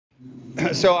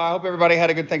So I hope everybody had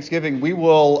a good Thanksgiving. We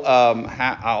will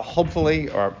hopefully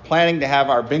are planning to have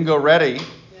our bingo ready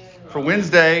for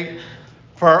Wednesday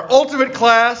for our ultimate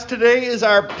class. Today is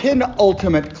our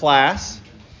penultimate class.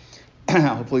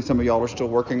 Hopefully some of y'all are still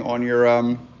working on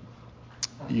your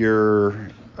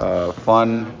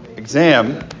fun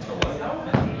exam.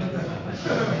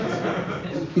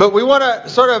 But we want to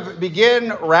sort of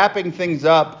begin wrapping things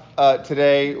up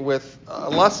today with a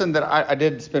lesson that I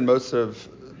did spend most of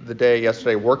the day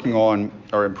yesterday working on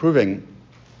or improving.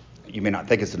 You may not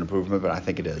think it's an improvement, but I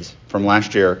think it is, from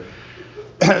last year.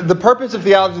 The purpose of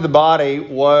theology of the body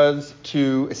was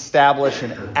to establish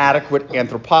an adequate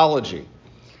anthropology.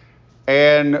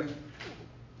 And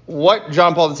what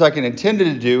John Paul II intended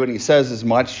to do, and he says as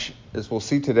much as we'll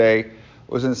see today,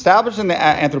 was in establishing the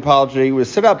anthropology,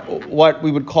 was set up what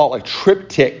we would call a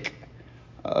triptych,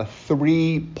 a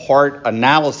three-part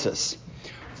analysis.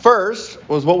 First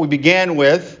was what we began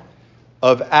with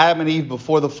of Adam and Eve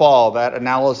before the fall, that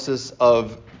analysis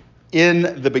of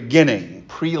in the beginning,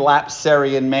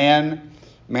 pre-lapsarian man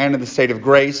in the state of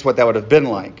grace, what that would have been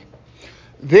like.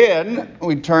 Then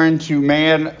we turn to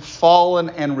man fallen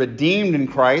and redeemed in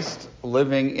Christ,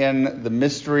 living in the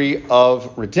mystery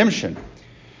of redemption.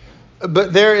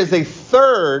 But there is a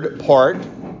third part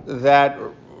that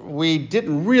we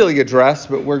didn't really address,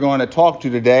 but we're going to talk to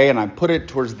today, and I put it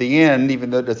towards the end,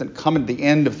 even though it doesn't come at the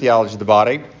end of theology of the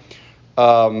body.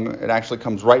 It actually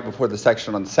comes right before the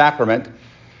section on the sacrament,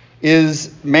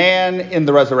 is man in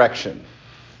the resurrection,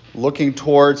 looking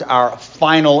towards our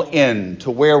final end,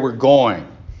 to where we're going.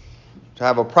 To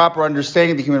have a proper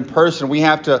understanding of the human person, we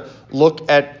have to look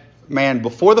at man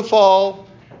before the fall,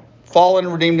 fallen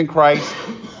and redeemed in Christ,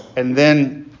 and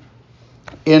then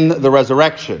in the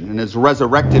resurrection, in his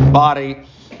resurrected body,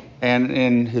 and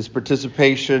in his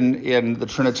participation in the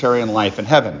Trinitarian life in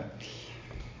heaven.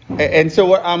 And so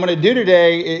what I'm going to do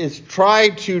today is try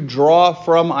to draw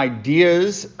from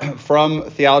ideas from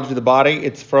theology of the body.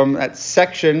 It's from that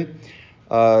section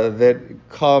that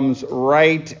comes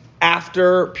right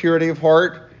after purity of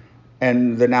heart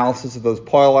and the analysis of those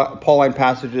Pauline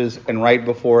passages, and right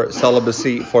before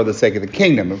celibacy for the sake of the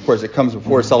kingdom. Of course, it comes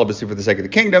before celibacy for the sake of the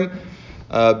kingdom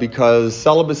because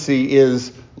celibacy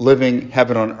is living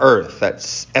heaven on earth.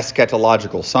 That's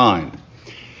eschatological sign.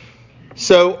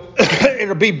 So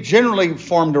it'll be generally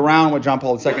formed around what John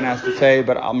Paul II has to say,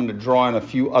 but I'm going to draw in a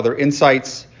few other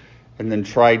insights and then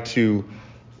try to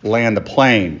land the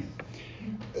plane.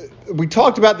 We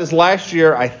talked about this last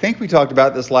year. I think we talked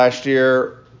about this last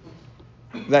year.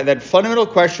 That fundamental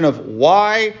question of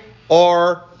why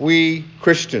are we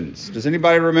Christians? Does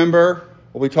anybody remember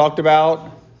what we talked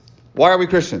about? Why are we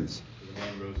Christians?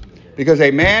 Because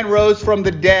a man rose from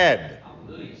the dead.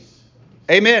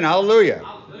 Amen. Hallelujah.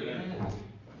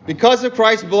 Because of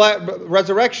Christ's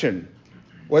resurrection.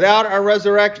 Without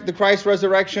the Christ's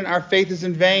resurrection, our faith is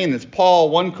in vain. It's Paul,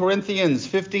 1 Corinthians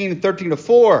 15,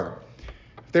 13-4.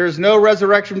 If there is no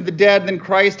resurrection from the dead, then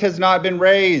Christ has not been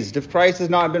raised. If Christ has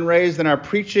not been raised, then our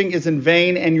preaching is in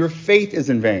vain and your faith is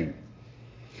in vain.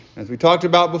 As we talked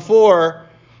about before,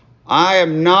 I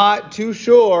am not too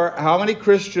sure how many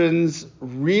Christians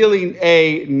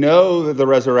really, know that the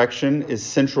resurrection is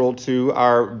central to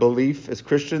our belief as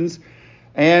Christians,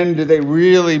 and do they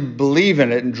really believe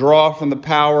in it and draw from the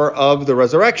power of the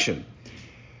resurrection.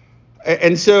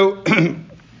 And so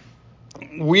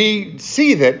we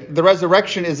see that the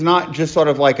resurrection is not just sort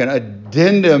of like an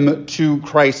addendum to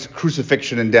Christ's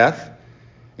crucifixion and death.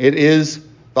 It is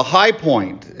the high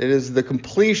point. It is the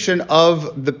completion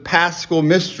of the paschal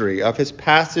mystery, of his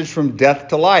passage from death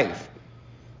to life,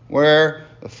 where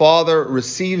the Father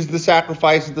receives the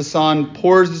sacrifice of the Son,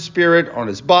 pours the Spirit on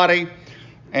his body,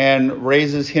 and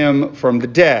raises him from the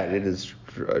dead. It is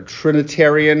a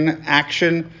Trinitarian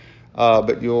action,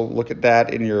 but you'll look at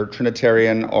that in your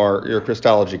Trinitarian or your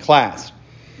Christology class.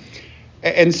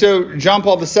 And so John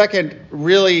Paul II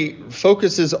really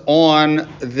focuses on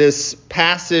this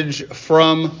passage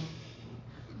from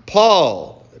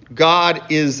Paul.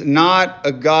 God is not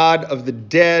a God of the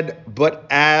dead,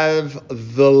 but of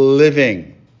the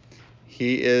living.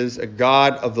 He is a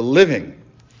God of the living,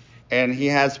 and he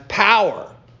has power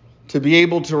to be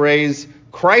able to raise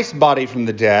Christ's body from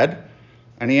the dead,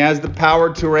 and he has the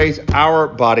power to raise our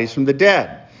bodies from the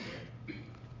dead.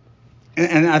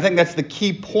 And I think that's the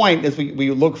key point as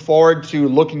we look forward to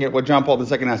looking at what John Paul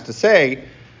II has to say.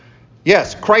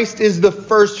 Yes, Christ is the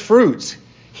first fruits.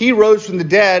 He rose from the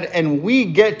dead, and we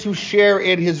get to share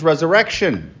in his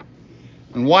resurrection.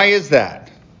 And why is that?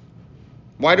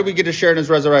 Why do we get to share in his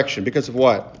resurrection? Because of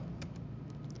what?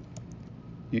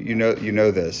 You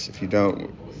know this. If you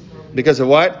don't, because of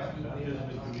what?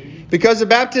 Because of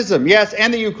baptism, yes,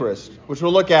 and the Eucharist, which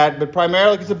we'll look at, but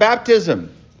primarily because of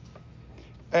baptism.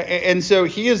 And so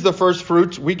he is the first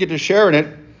fruit. We get to share in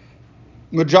it.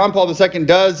 What John Paul II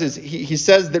does is he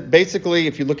says that basically,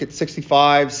 if you look at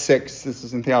 65:6, this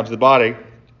is in Theology of the Body,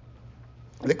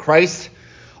 that Christ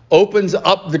opens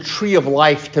up the tree of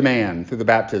life to man through the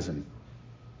baptism.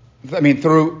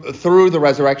 Through the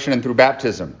resurrection and through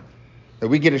baptism. That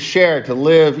we get to share, to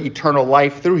live eternal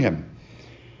life through him.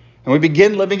 And we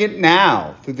begin living it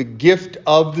now through the gift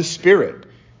of the Spirit.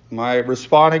 By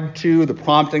responding to the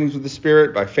promptings of the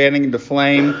Spirit, by fanning into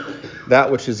flame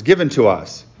that which is given to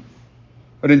us.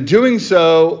 But in doing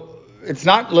so, it's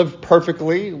not lived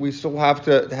perfectly. We still have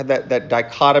to have that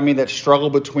dichotomy, that struggle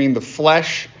between the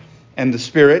flesh and the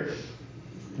Spirit.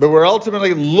 But we're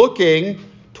ultimately looking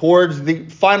towards the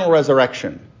final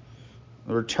resurrection,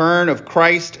 the return of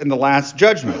Christ in the last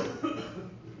judgment.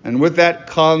 And with that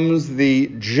comes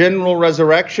the general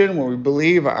resurrection, where we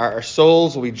believe our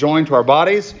souls will be joined to our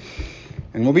bodies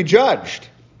and will be judged.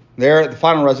 There, the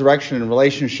final resurrection in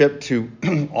relationship to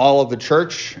all of the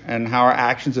church and how our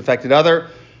actions affected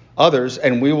others,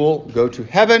 and we will go to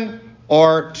heaven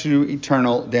or to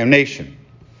eternal damnation.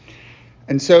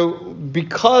 And so,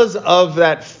 because of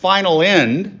that final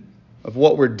end of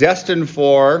what we're destined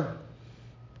for,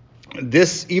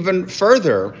 this even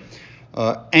further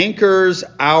anchors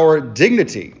our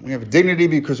dignity. We have dignity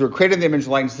because we're created in the image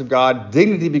and likeness of God,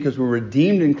 dignity because we're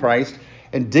redeemed in Christ,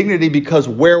 and dignity because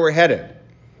where we're headed.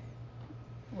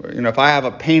 If I have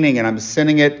a painting and I'm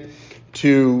sending it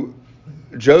to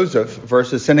Joseph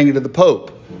versus sending it to the Pope,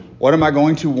 what am I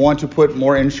going to want to put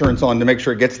more insurance on to make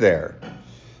sure it gets there?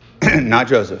 Not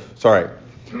Joseph, sorry.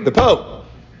 The Pope.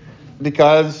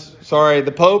 Because,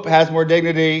 the Pope has more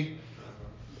dignity.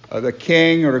 The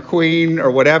king or the queen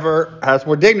or whatever has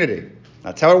more dignity.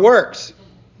 That's how it works.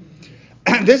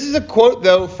 This is a quote,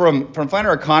 though, from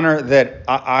Flannery O'Connor that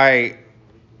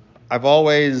I've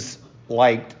always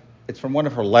liked. It's from one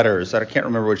of her letters. I can't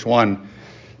remember which one.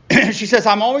 She says,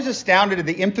 "I'm always astounded at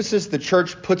the emphasis the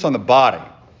church puts on the body.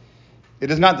 It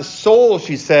is not the soul,"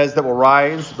 she says, "that will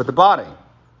rise, but the body,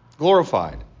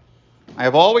 glorified. I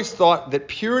have always thought that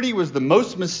purity was the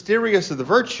most mysterious of the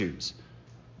virtues,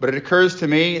 but it occurs to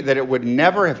me that it would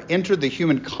never have entered the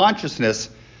human consciousness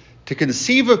to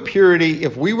conceive of purity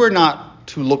if we were not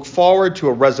to look forward to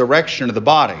a resurrection of the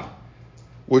body,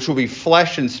 which will be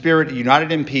flesh and spirit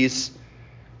united in peace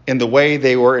in the way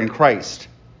they were in Christ.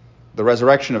 The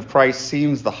resurrection of Christ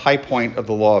seems the high point of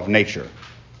the law of nature."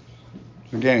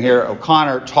 Again, here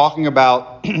O'Connor talking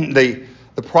about the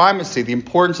primacy, the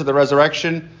importance of the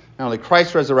resurrection, not only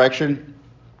Christ's resurrection,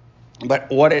 but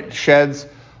what it sheds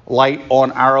light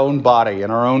on our own body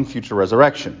and our own future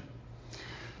resurrection.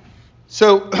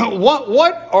 So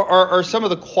what are some of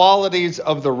the qualities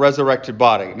of the resurrected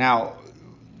body? Now,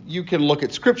 you can look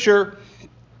at Scripture.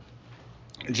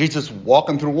 Jesus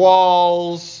walking through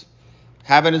walls,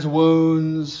 having his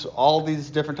wounds, all these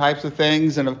different types of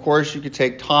things. And of course, you could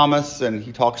take Thomas, and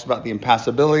he talks about the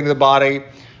impassibility of the body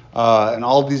and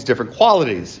all of these different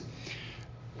qualities.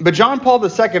 But John Paul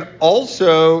II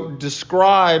also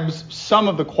describes some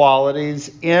of the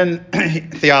qualities in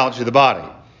Theology of the Body,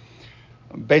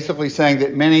 basically saying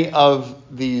that many of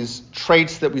these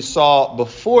traits that we saw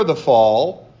before the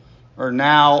fall are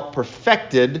now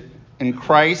perfected in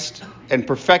Christ and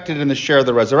perfected in the share of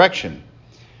the resurrection.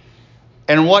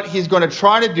 And what he's going to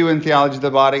try to do in Theology of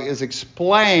the Body is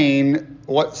explain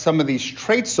what some of these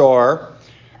traits are,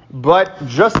 but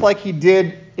just like he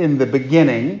did in the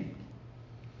beginning,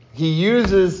 he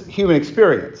uses human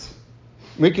experience.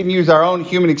 We can use our own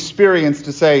human experience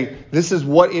to say, this is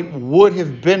what it would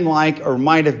have been like or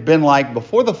might have been like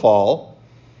before the fall.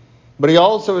 But he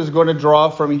also is going to draw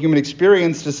from human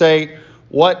experience to say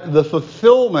what the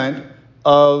fulfillment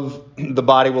of the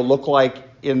body will look like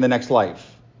in the next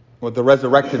life, what the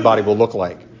resurrected body will look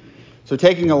like. So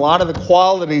taking a lot of the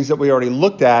qualities that we already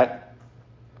looked at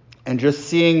and just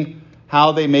seeing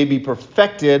how they may be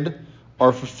perfected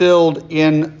or fulfilled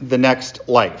in the next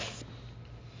life.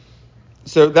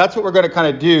 So that's what we're going to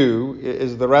kind of do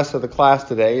is the rest of the class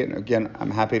today. And again, I'm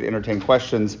happy to entertain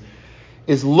questions,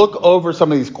 is look over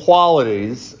some of these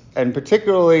qualities, and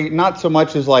particularly not so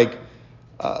much as like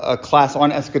a class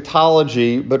on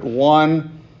eschatology, but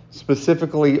one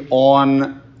specifically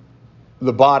on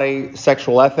the body,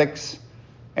 sexual ethics,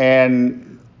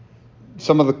 and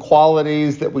some of the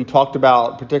qualities that we talked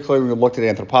about, particularly when we looked at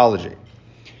anthropology.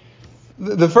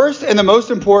 The first and the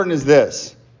most important is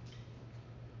this.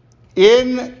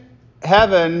 In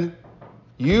heaven,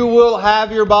 you will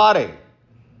have your body.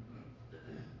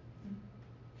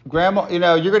 Grandma,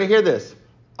 you're going to hear this.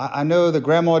 I know that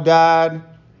grandma died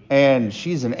and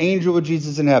she's an angel with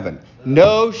Jesus in heaven.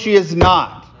 No, she is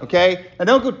not. Okay? And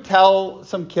don't go tell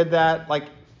some kid that. Like,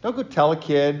 don't go tell a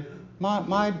kid,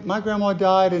 my grandma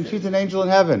died and she's an angel in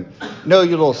heaven. No,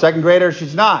 you little second grader,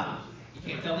 she's not. You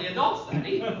can't tell the adults that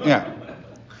either. Yeah.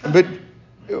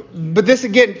 But this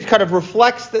again kind of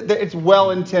reflects that it's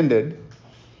well intended.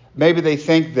 Maybe they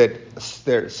think that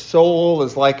their soul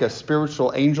is like a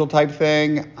spiritual angel type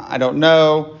thing. I don't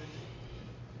know.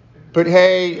 But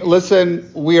hey, listen,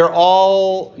 we are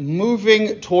all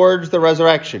moving towards the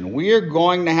resurrection. We are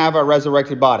going to have a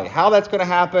resurrected body. How that's going to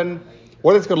happen,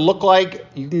 what it's going to look like,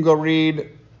 you can go read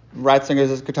Ratzinger's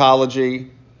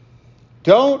Eschatology.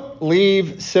 Don't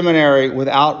leave seminary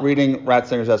without reading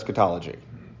Ratzinger's Eschatology.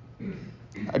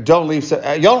 Don't leave.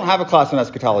 You don't have a class on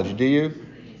eschatology, do you?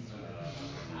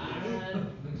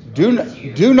 Do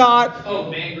not. Oh,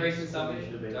 man, grace and salvation.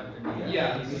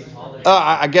 Yeah.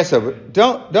 I guess so. But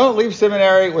don't leave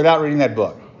seminary without reading that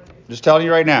book. Just telling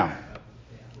you right now.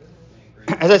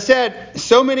 As I said,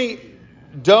 so many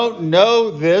don't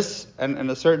know this, and in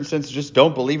a certain sense, just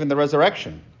don't believe in the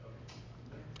resurrection.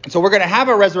 So we're going to have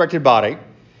a resurrected body,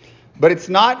 but it's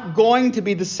not going to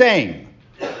be the same.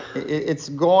 It's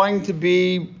going to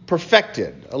be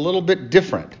perfected, a little bit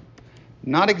different.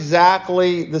 Not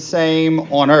exactly the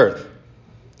same on earth.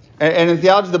 And in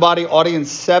Theology of the Body,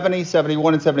 audience 70,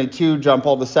 71, and 72, John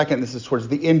Paul II, this is towards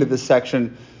the end of this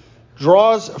section,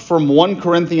 draws from 1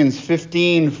 Corinthians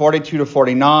 15, 42 to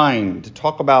 49 to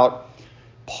talk about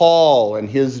Paul and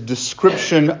his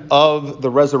description of the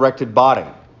resurrected body.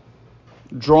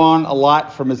 Drawn a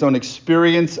lot from his own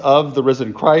experience of the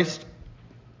risen Christ.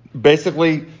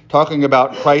 Basically talking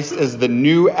about Christ as the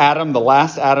new Adam, the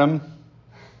last Adam,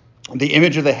 the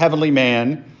image of the heavenly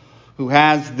man who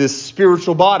has this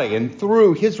spiritual body. And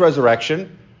through his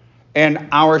resurrection and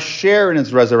our share in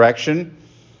his resurrection,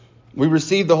 we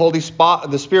receive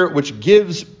the Spirit, which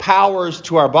gives powers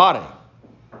to our body.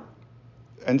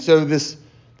 And so this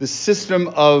system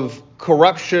of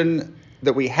corruption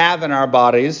that we have in our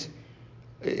bodies,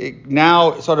 it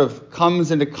now sort of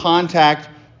comes into contact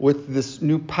with this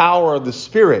new power of the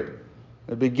Spirit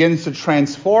that begins to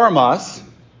transform us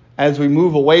as we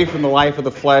move away from the life of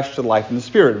the flesh to the life in the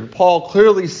Spirit. Paul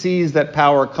clearly sees that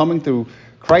power coming through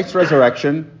Christ's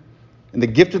resurrection and the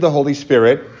gift of the Holy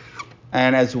Spirit,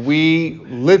 and as we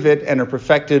live it and are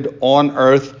perfected on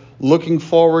earth, looking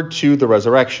forward to the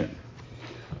resurrection.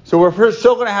 So we're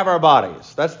still going to have our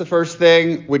bodies. That's the first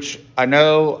thing, which I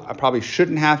know I probably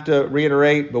shouldn't have to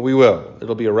reiterate, but we will.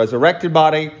 It'll be a resurrected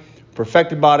body,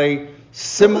 perfected body,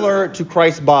 similar to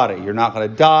Christ's body. You're not going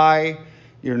to die.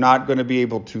 You're not going to be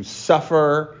able to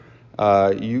suffer.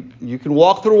 You can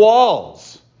walk through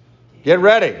walls. Get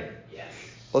ready. Yes.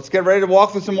 Let's get ready to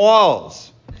walk through some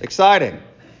walls. Exciting.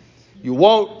 You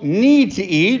won't need to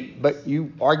eat, but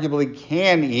you arguably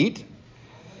can eat.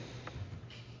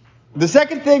 The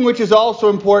second thing, which is also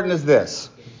important, is this.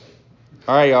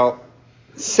 All right, y'all.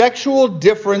 Sexual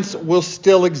difference will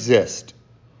still exist.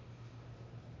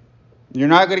 You're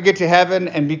not going to get to heaven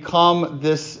and become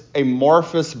this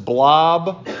amorphous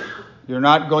blob. You're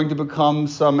not going to become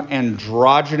some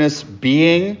androgynous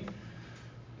being.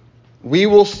 We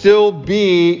will still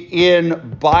be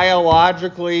in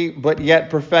biologically but yet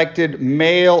perfected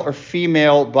male or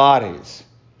female bodies.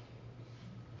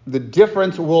 The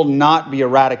difference will not be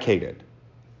eradicated.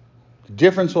 The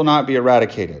difference will not be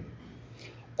eradicated.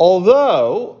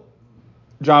 Although,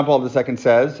 John Paul II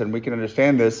says, and we can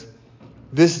understand this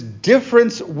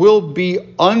difference will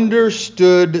be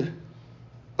understood,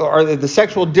 or the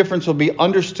sexual difference will be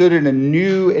understood in a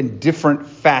new and different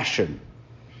fashion.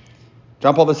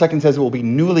 John Paul II says it will be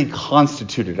newly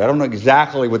constituted. I don't know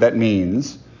exactly what that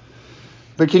means.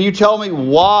 But can you tell me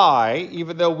why,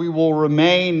 even though we will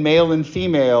remain male and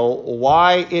female,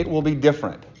 why it will be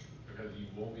different? Because you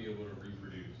won't be able to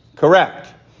reproduce. Correct.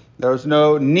 There's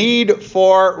no need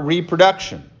for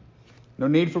reproduction. No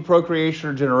need for procreation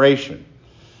or generation.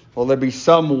 Will there be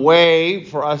some way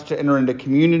for us to enter into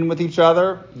communion with each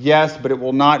other? Yes, but it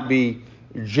will not be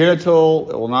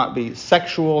genital. It will not be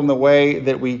sexual in the way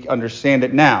that we understand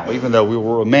it now, even though we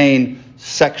will remain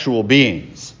sexual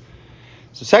beings.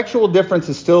 So sexual difference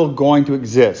is still going to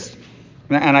exist.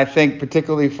 And I think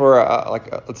particularly for,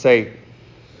 let's say,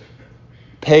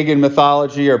 pagan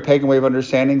mythology or pagan way of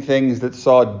understanding things that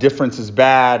saw difference as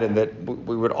bad, and that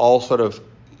we would all sort of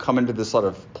come into this sort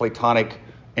of Platonic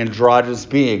androgynous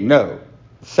being. No.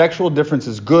 Sexual difference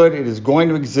is good. It is going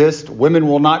to exist. Women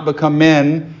will not become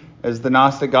men, as the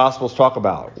Gnostic Gospels talk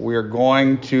about. We are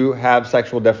going to have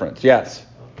sexual difference. Yes?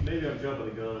 Maybe I'm jumping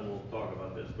the gun and we'll talk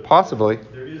about this. But Possibly.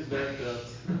 There is that...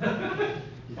 you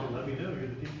can let me know. You're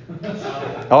the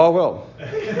teacher. Oh, I will.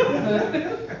 All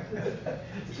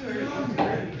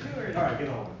right, get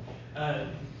on.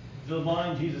 The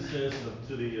line Jesus says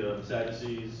to the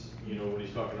Sadducees, when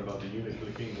he's talking about the eunuch for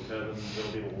the kingdom of heaven,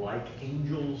 they'll be like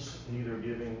angels, neither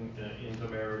giving into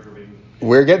marriage or being.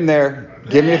 We're getting there.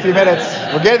 Give me a few minutes.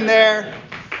 We're getting there.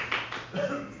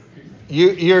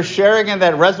 You're sharing in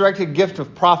that resurrected gift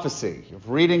of prophecy, of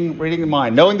reading the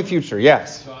mind, knowing the future.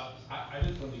 Yes. So I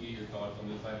just wanted to get your thoughts on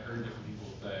this. I've heard different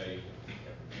people say,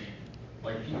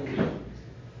 like people with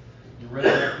your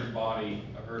resurrected body.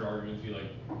 I've heard arguments be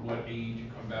like, what age you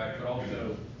come back, but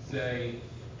also say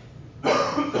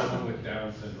someone with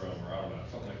Down syndrome or I don't know,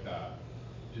 something like that.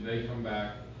 Do they come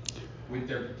back with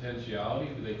their potentiality?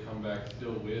 Do they come back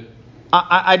still with?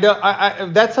 I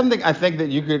don't. That's something I think that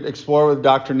you could explore with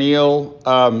Dr. Neal.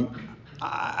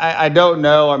 I don't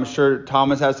know. I'm sure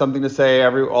Thomas has something to say.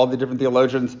 All the different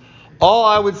theologians. All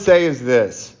I would say is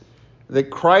this: that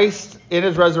Christ in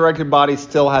his resurrected body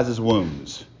still has his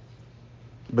wounds,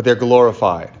 but they're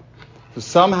glorified. So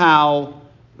somehow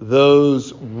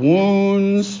those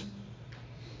wounds,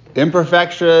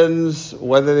 imperfections,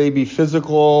 whether they be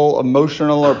physical,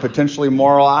 emotional, or potentially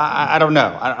moral, I don't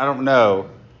know. I don't know.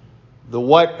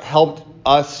 What helped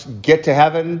us get to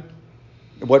heaven,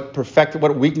 what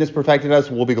weakness perfected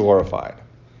us, will be glorified.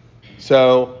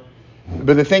 So,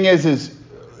 but the thing is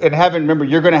in heaven, remember,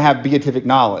 you're going to have beatific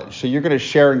knowledge. So you're going to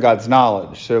share in God's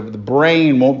knowledge. So the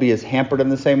brain won't be as hampered in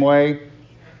the same way.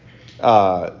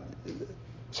 So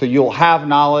you'll have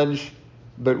knowledge,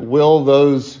 but will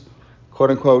those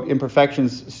quote unquote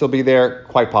imperfections still be there?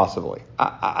 Quite possibly.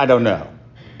 I don't know,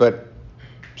 but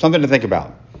something to think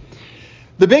about.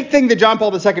 The big thing that John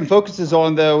Paul II focuses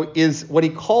on, though, is what he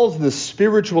calls the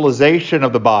spiritualization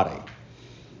of the body.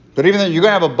 But even though you're going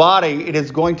to have a body, it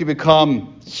is going to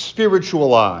become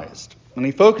spiritualized. And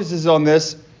he focuses on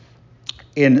this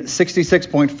in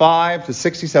 66.5 to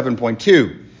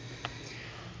 67.2.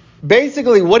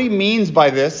 Basically, what he means by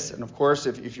this, and of course,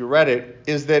 if you read it,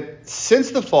 is that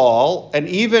since the fall, and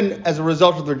even as a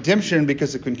result of the redemption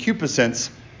because of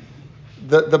concupiscence,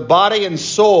 the body and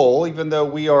soul, even though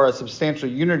we are a substantial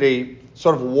unity,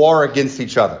 sort of war against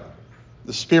each other.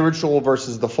 The spiritual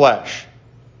versus the flesh.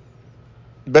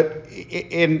 But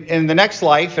in the next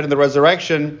life and in the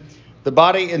resurrection, the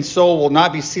body and soul will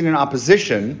not be seen in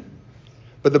opposition,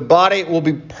 but the body will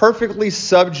be perfectly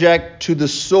subject to the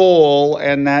soul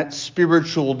and that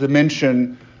spiritual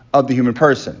dimension of the human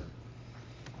person.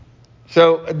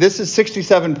 So this is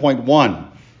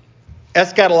 67.1.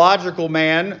 Eschatological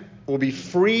man will be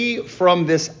free from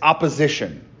this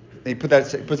opposition. He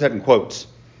puts that in quotes.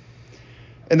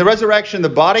 In the resurrection, the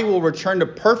body will return to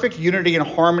perfect unity and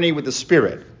harmony with the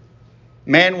spirit.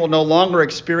 Man will no longer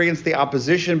experience the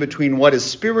opposition between what is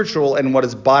spiritual and what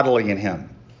is bodily in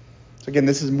him. So again,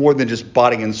 this is more than just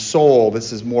body and soul.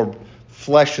 This is more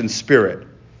flesh and spirit.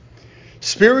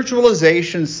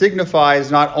 Spiritualization signifies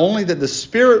not only that the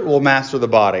spirit will master the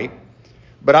body,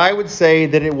 but I would say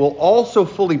that it will also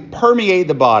fully permeate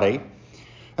the body,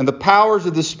 and the powers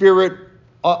of the spirit,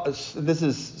 this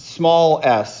is small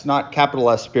s, not capital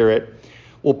S spirit,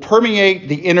 will permeate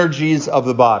the energies of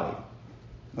the body.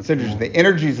 That's interesting, the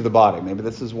energies of the body. Maybe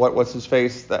this is what's his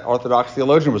face, that Orthodox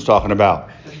theologian was talking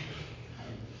about.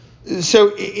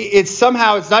 So it's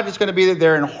not just going to be that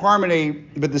they're in harmony,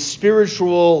 but the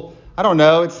spiritual, I don't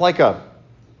know, it's like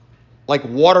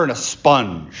water in a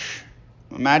sponge.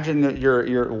 Imagine that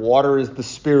your water is the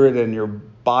spirit and your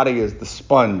body is the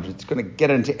sponge. It's going to get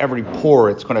into every pore.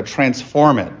 It's going to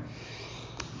transform it.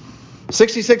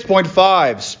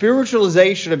 66.5,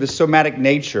 spiritualization of the somatic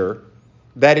nature,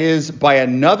 that is, by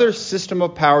another system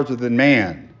of powers within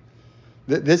man.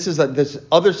 This is this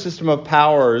other system of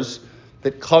powers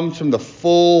that comes from the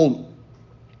full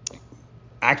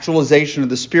actualization of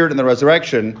the spirit in the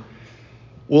resurrection,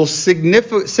 will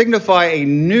signify a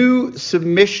new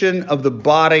submission of the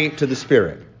body to the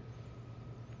spirit.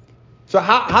 So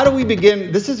how do we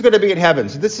begin? This is going to be in heaven.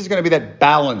 So this is going to be that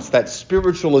balance, that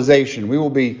spiritualization. We will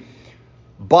be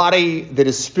body that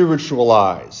is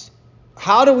spiritualized.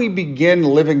 How do we begin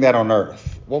living that on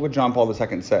earth? What would John Paul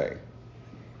II say?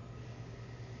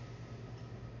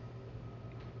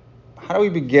 How do we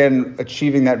begin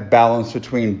achieving that balance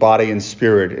between body and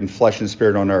spirit and flesh and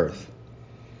spirit on earth?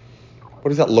 What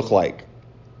does that look like?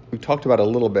 We talked about it a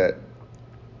little bit.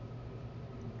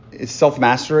 It's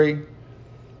self-mastery,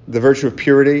 the virtue of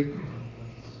purity,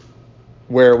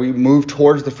 where we move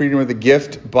towards the freedom of the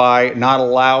gift by not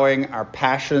allowing our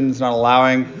passions, not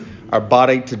allowing our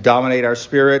body to dominate our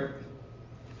spirit.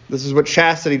 This is what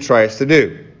chastity tries to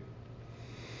do.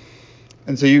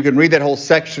 And so you can read that whole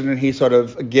section, and he sort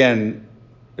of, again,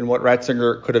 and what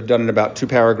Ratzinger could have done in about 2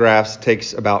 paragraphs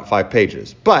takes about 5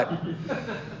 pages. But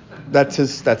that's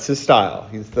his style.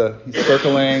 He's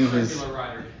circling, Circular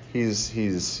rider.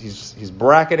 he's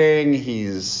bracketing,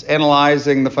 he's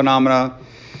analyzing the phenomena.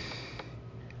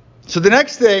 So the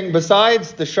next thing,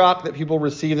 besides the shock that people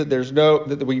receive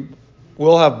that we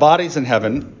will have bodies in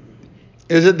heaven,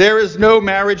 is that there is no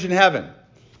marriage in heaven.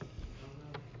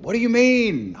 What do you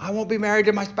mean? I won't be married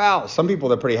to my spouse. Some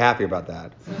people are pretty happy about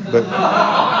that. But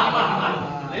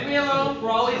Leave me alone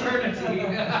for all eternity.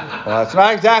 well, that's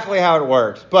not exactly how it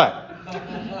works. But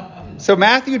so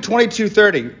Matthew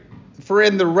 22:30, for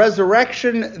in the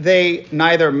resurrection they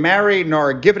neither marry nor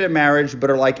are given in marriage, but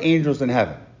are like angels in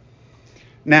heaven.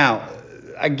 Now,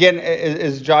 again,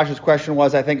 as Josh's question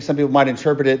was, I think some people might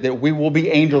interpret it that we will be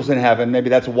angels in heaven. Maybe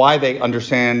that's why they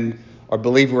understand or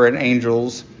believe we're in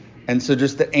angels. And so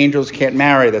just that angels can't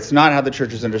marry. That's not how the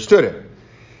church has understood it.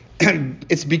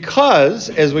 It's because,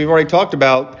 as we've already talked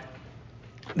about,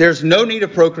 there's no need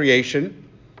of procreation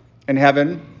in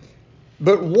heaven.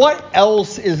 But what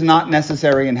else is not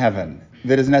necessary in heaven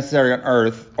that is necessary on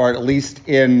earth, or at least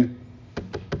in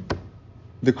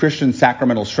the Christian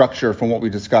sacramental structure from what we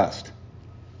discussed?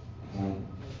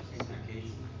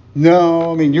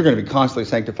 No, I mean, you're going to be constantly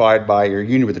sanctified by your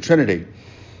union with the Trinity.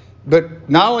 But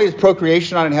not only is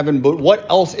procreation not in heaven, but what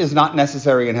else is not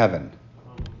necessary in heaven?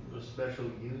 The special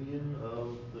union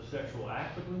of the sexual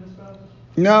act between the spouses?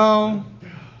 No.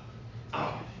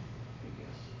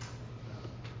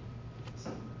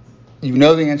 You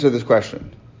know the answer to this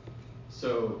question.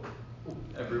 So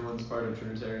everyone's part of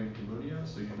Trinitarian communio,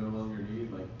 so you no longer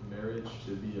need like marriage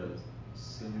to be a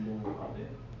symbol of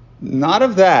it? Not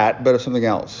of that, but of something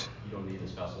else. You don't need a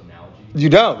spousal analogy? You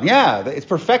don't. Yeah, it's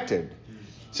perfected.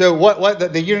 So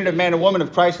what the union of man and woman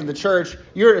of Christ in the church,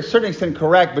 you're to a certain extent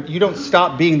correct, but you don't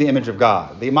stop being the image of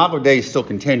God. The Imago Dei still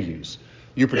continues.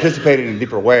 You participate in a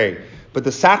deeper way. But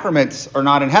the sacraments are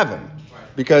not in heaven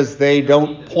because they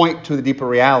don't point to the deeper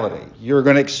reality. You're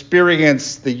going to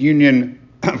experience the union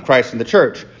of Christ in the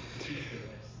church.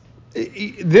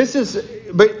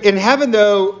 But in heaven,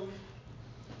 though,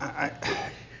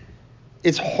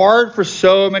 it's hard for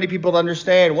so many people to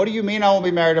understand. What do you mean I won't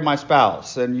be married to my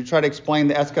spouse? And you try to explain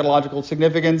the eschatological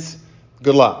significance.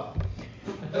 Good luck.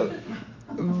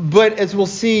 But as we'll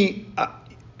see,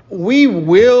 we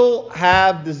will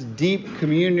have this deep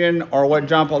communion, or what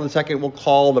John Paul II will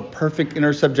call the perfect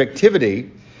intersubjectivity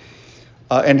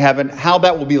in heaven. How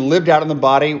that will be lived out in the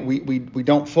body, we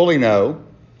don't fully know.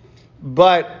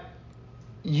 But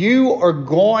you are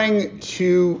going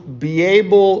to be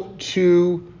able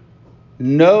to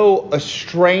know a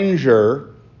stranger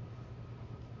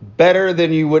better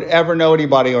than you would ever know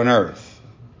anybody on earth.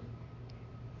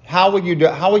 How will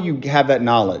you have that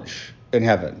knowledge in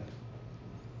heaven?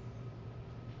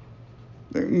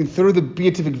 Through the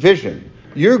beatific vision.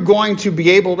 You're going to be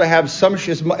able to have some,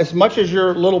 as much as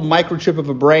your little microchip of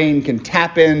a brain can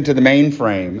tap into the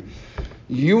mainframe,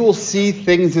 you will see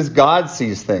things as God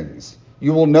sees things.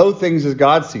 You will know things as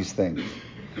God sees things.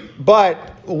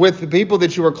 But with the people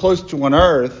that you are close to on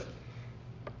earth,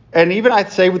 and even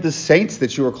I'd say with the saints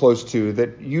that you are close to,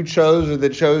 that you chose or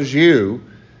that chose you,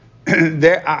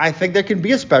 I think there can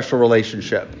be a special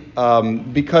relationship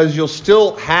because you'll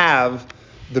still have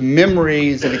the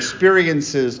memories and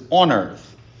experiences on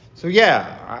earth. So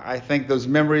yeah, I think those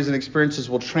memories and experiences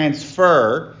will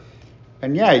transfer.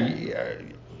 And yeah,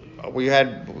 we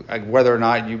had, whether or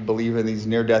not you believe in these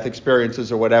near-death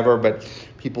experiences or whatever, but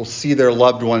people see their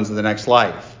loved ones in the next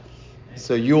life.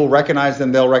 So you'll recognize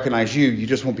them, they'll recognize you. You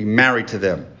just won't be married to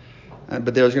them.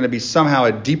 But there's going to be somehow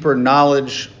a deeper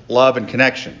knowledge, love, and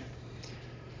connection.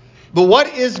 But what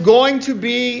is going to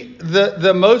be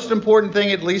the most important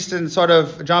thing, at least in sort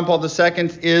of John Paul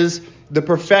II, is the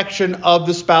perfection of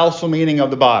the spousal meaning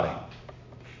of the body.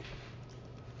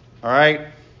 All right?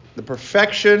 The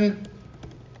perfection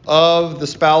of the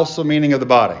spousal meaning of the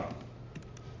body.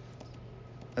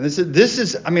 And this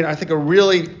is, I mean, I think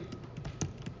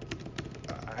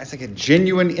a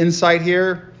genuine insight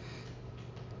here,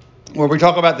 where we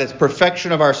talk about this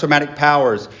perfection of our somatic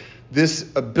powers,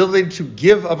 this ability to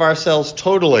give of ourselves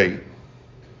totally.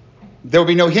 There will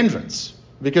be no hindrance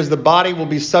because the body will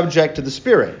be subject to the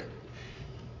spirit.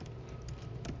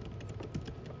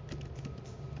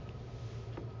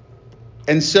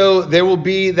 And so there will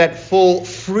be that full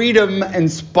freedom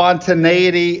and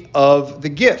spontaneity of the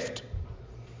gift.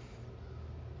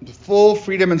 The full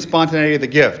freedom and spontaneity of the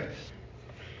gift.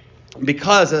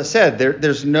 Because, as I said,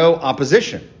 there's no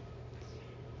opposition.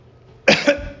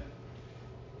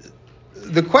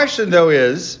 The question, though,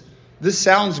 is, this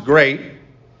sounds great,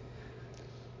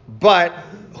 but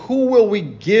who will we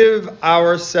give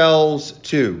ourselves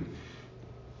to?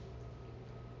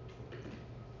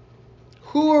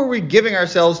 Who are we giving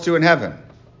ourselves to in heaven?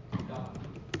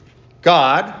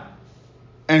 God.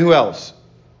 And who else?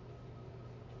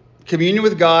 Communion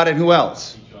with God and who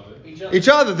else? Each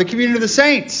other, the communion of the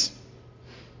saints.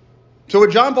 So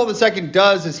what John Paul II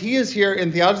does is he is here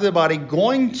in Theology of the Body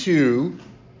going to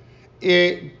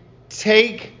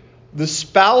take the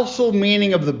spousal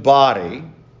meaning of the body,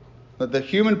 that the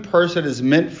human person is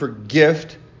meant for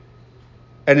gift,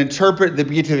 and interpret the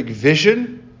beatific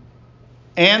vision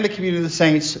and the communion of the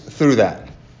saints through that.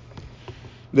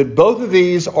 That both of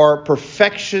these are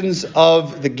perfections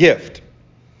of the gift.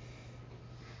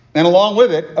 And along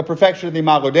with it, a perfection of the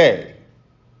Imago Dei.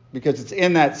 Because it's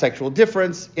in that sexual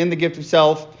difference, in the gift of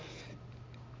self,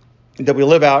 that we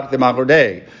live out the Imago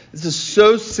Dei. This is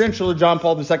so central to John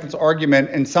Paul II's argument,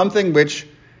 and something which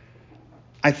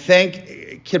I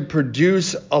think can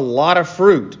produce a lot of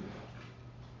fruit.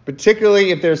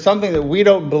 Particularly if there's something that we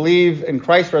don't believe in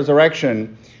Christ's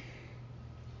resurrection.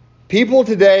 People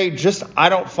today just, I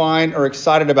don't find, are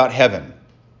excited about heaven.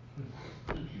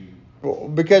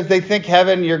 Because they think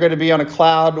heaven, you're going to be on a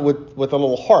cloud with a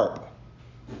little harp.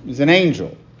 He's an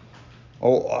angel.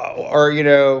 Or you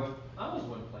know... I always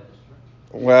wanted to play this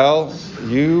trick. Well,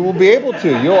 you will be able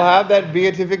to. You'll have that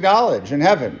beatific knowledge in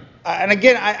heaven. And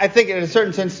again, I think in a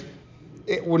certain sense,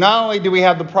 not only do we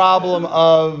have the problem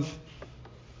of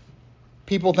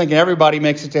people thinking everybody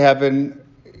makes it to heaven,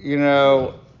 you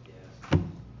know,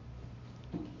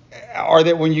 or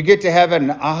that when you get to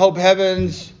heaven, I hope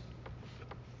heaven's,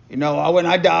 you know, when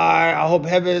I die, I hope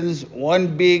heaven's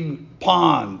one big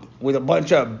pond with a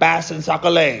bunch of bass and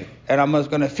sac-a-lait, and I'm just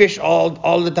going to fish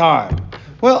all the time.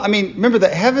 Well, I mean, remember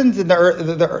that heavens and the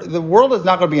earth, the world is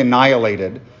not going to be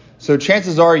annihilated. So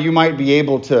chances are you might be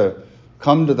able to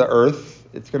come to the earth.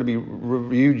 It's going to be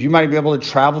reviewed. You might be able to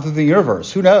travel through the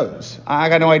universe. Who knows? I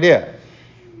got no idea.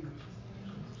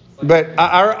 But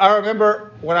I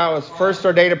remember when I was first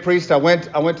ordained a priest, I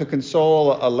went to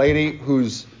console a lady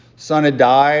whose son had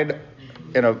died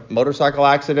in a motorcycle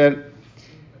accident.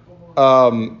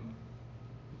 And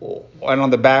on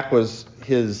the back was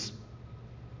his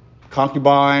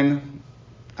concubine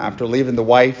after leaving the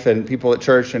wife and people at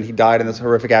church, and he died in this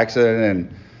horrific accident.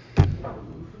 And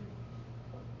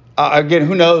again,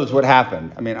 who knows what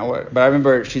happened? I mean, but I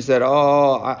remember she said,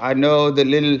 "Oh, I know the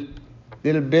little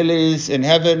Billy's in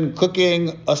heaven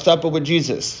cooking a supper with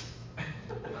Jesus."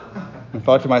 I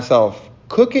thought to myself,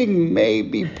 cooking may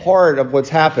be part of what's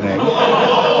happening.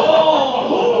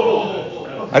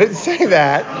 I didn't say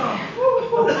that.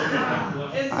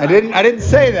 I didn't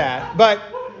say that, but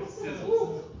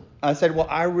I said, well,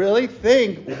 I really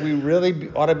think we really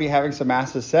ought to be having some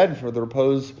masses said for the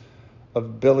repose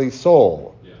of Billy's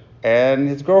soul and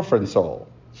his girlfriend's soul.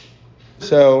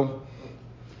 So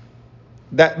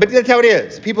but that's how it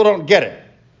is. People don't get it.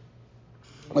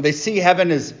 When they see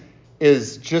heaven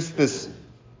is just this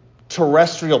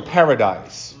terrestrial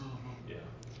paradise.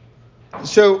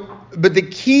 So, but the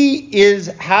key is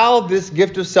how this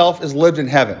gift of self is lived in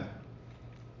heaven.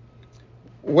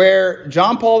 Where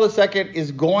John Paul II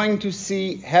is going to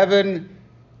see heaven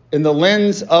in the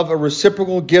lens of a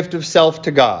reciprocal gift of self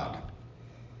to God.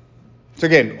 So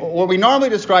again, what we normally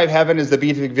describe heaven is the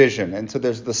beatific vision. And so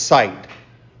there's the sight.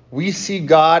 We see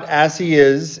God as he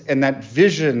is, and that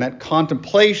vision, that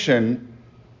contemplation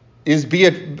is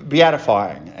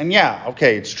beatifying. And yeah,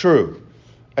 okay, it's true.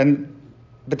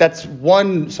 But that's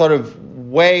one sort of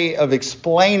way of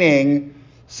explaining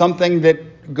something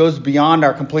that goes beyond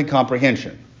our complete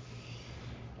comprehension.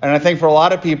 And I think for a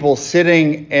lot of people,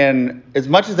 sitting and as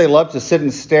much as they love to sit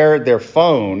and stare at their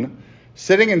phone,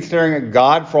 sitting and staring at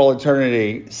God for all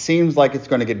eternity seems like it's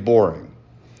going to get boring.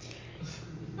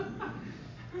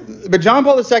 But John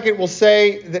Paul II will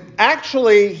say that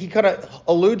actually, he kind of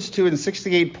alludes to in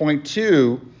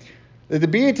 68.2, that the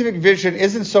beatific vision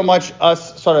isn't so much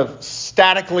us sort of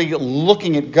statically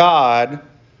looking at God,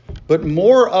 but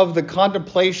more of the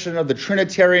contemplation of the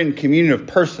Trinitarian communion of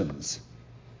persons.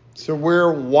 So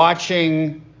we're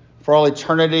watching for all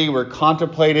eternity, we're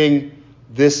contemplating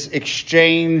this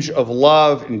exchange of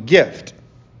love and gift.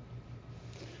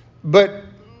 But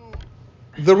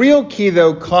the real key,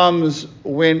 though, comes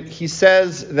when he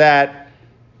says that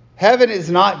heaven is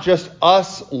not just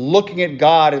us looking at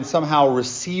God and somehow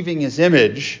receiving his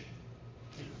image,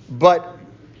 but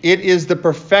it is the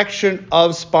perfection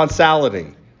of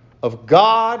sponsality, of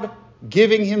God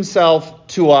giving himself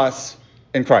to us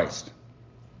in Christ.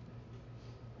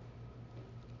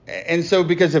 And so,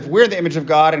 because if we're the image of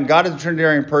God and God is the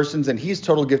Trinitarian persons and he's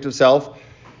total gift of self,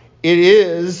 it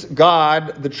is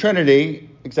God, the Trinity,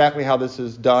 exactly how this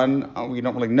is done, we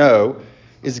don't really know,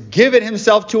 is given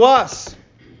himself to us.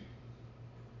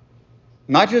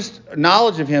 Not just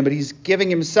knowledge of him, but he's giving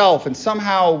himself. And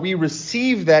somehow we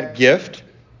receive that gift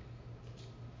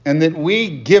and that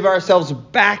we give ourselves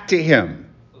back to him.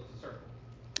 So it's a circle.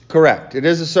 Correct. It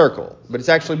is a circle. But it's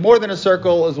actually more than a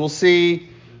circle, as we'll see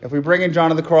if we bring in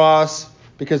John of the Cross.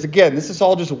 Because again, this is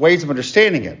all just ways of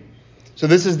understanding it. So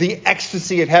this is the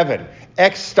ecstasy of heaven.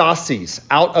 Ecstasis,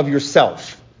 out of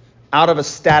yourself. Out of a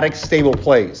static, stable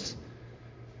place.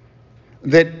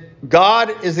 That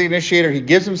God is the initiator. He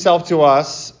gives himself to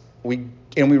us. We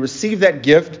receive that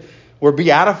gift. We're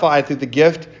beatified through the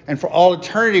gift. And for all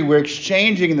eternity, we're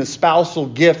exchanging the spousal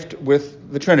gift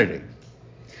with the Trinity.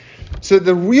 So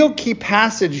the real key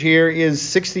passage here is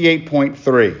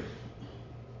 68.3.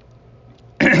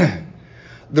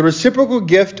 The reciprocal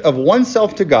gift of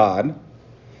oneself to God,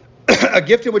 a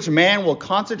gift in which man will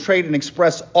concentrate and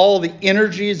express all the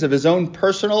energies of his own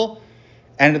personal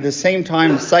and at the same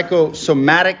time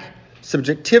psychosomatic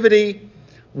subjectivity,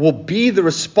 will be the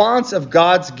response of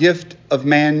God's gift of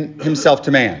man himself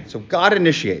to man. So God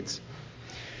initiates.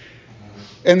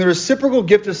 And the reciprocal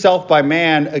gift of self by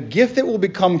man, a gift that will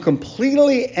become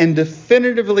completely and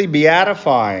definitively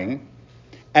beatifying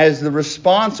as the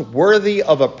response worthy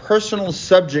of a personal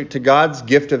subject to God's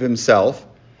gift of himself.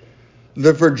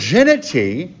 The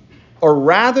virginity, or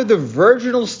rather the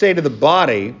virginal state of the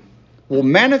body, will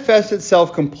manifest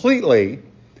itself completely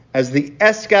as the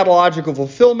eschatological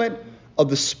fulfillment of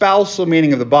the spousal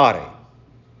meaning of the body,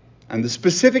 and the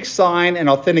specific sign and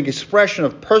authentic expression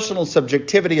of personal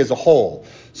subjectivity as a whole.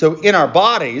 So in our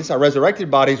bodies, our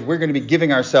resurrected bodies, we're going to be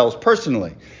giving ourselves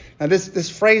personally. Now this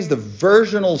phrase, the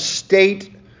virginal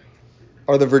state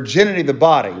or the virginity of the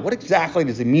body, what exactly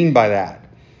does he mean by that?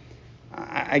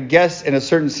 I guess in a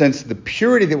certain sense, the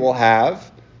purity that we'll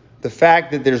have, the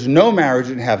fact that there's no marriage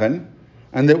in heaven,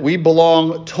 and that we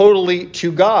belong totally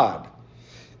to God.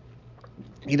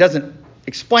 He doesn't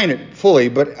explain it fully,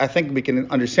 but I think we can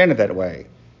understand it that way.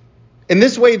 In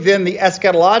this way, then, the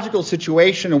eschatological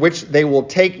situation in which they will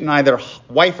take neither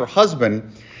wife or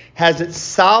husband has its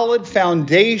solid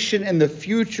foundation in the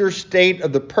future state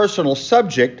of the personal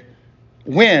subject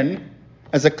when,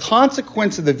 as a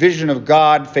consequence of the vision of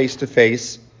God face to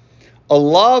face, a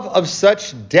love of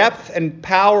such depth and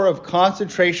power of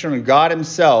concentration on God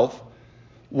himself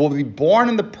will be born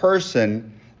in the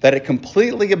person that it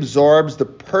completely absorbs the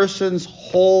person's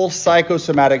whole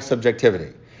psychosomatic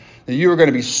subjectivity. That you are going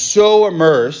to be so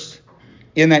immersed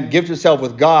in that gift of self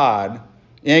with God,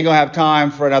 you ain't going to have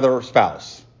time for another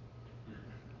spouse.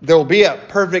 There will be a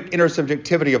perfect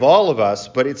intersubjectivity of all of us,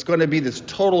 but it's going to be this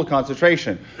total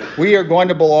concentration. We are going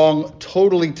to belong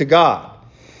totally to God.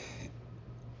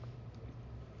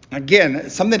 Again,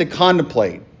 something to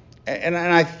contemplate. And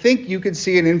I think you could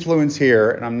see an influence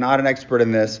here, and I'm not an expert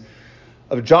in this,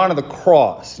 of John of the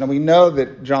Cross. Now we know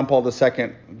that John Paul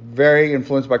II, very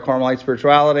influenced by Carmelite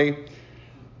spirituality.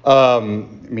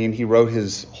 He wrote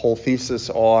his whole thesis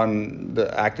on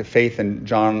the act of faith in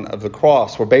John of the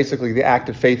Cross, where basically the act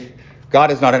of faith,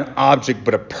 God is not an object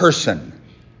but a person.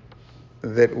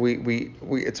 That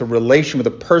it's a relation with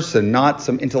a person, not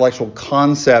some intellectual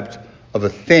concept of a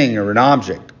thing or an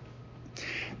object.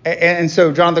 And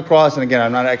so John of the Cross, and again,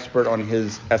 I'm not an expert on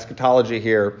his eschatology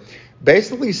here,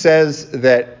 basically says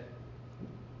that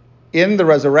in the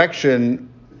resurrection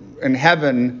in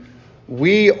heaven,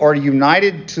 we are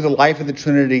united to the life of the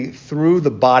Trinity through the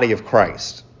body of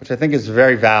Christ, which I think is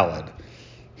very valid.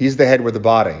 He's the head, we're the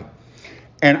body.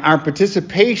 And our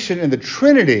participation in the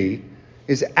Trinity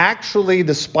is actually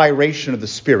the spiration of the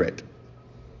Spirit.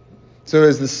 So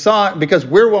as the Son, because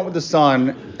we're one with the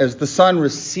Son, as the Son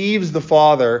receives the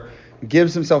Father,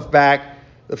 gives himself back,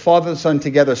 the Father and the Son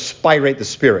together spirate the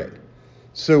Spirit.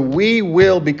 So we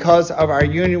will, because of our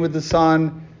union with the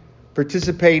Son,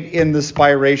 participate in the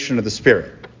spiration of the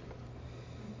Spirit.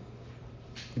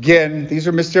 Again, these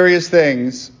are mysterious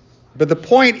things, but the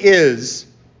point is,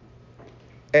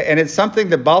 and it's something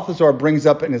that Balthasar brings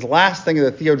up in his last thing of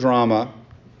the Theodrama,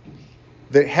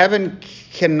 that heaven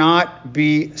cannot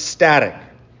be static.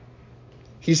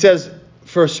 He says,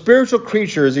 for spiritual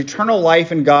creatures, eternal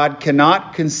life in God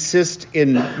cannot consist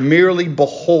in merely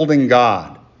beholding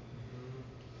God.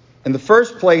 In the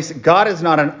first place, God is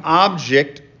not an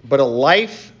object, but a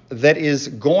life that is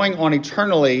going on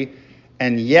eternally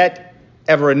and yet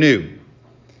ever anew.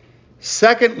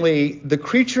 Secondly, the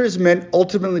creature is meant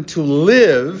ultimately to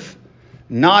live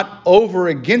not over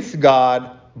against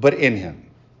God, but in him.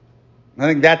 I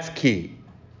think that's key.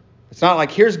 It's not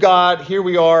like here's God, here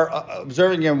we are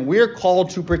observing him. We're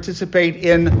called to participate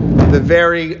in the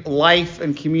very life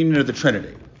and communion of the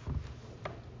Trinity.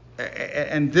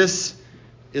 And this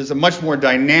is a much more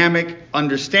dynamic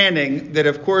understanding that,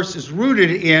 of course, is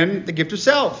rooted in the gift of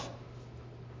self.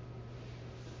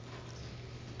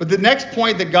 But the next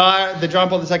point that John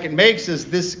Paul II makes is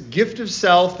this gift of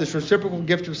self, this reciprocal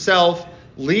gift of self,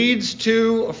 leads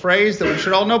to a phrase that we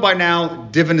should all know by now,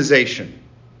 divinization.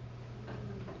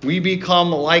 We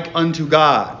become like unto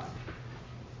God.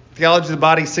 Theology of the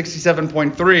Body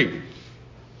 67.3.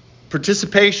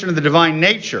 Participation in the divine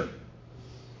nature.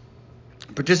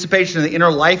 Participation in the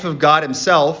inner life of God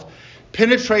himself.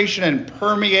 Penetration and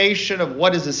permeation of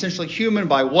what is essentially human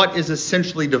by what is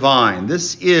essentially divine.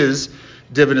 This is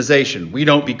divinization. We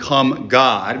don't become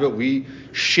God, but we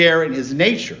share in his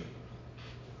nature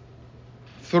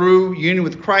through union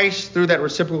with Christ, through that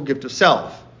reciprocal gift of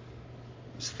self.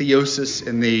 It's theosis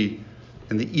in the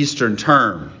Eastern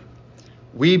term.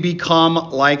 We become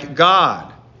like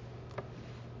God.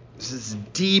 This is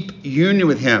deep union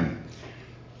with him.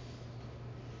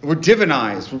 We're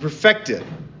divinized, we're perfected.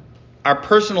 Our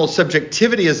personal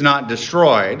subjectivity is not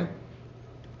destroyed,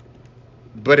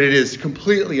 but it is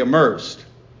completely immersed.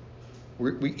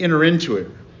 We enter into it.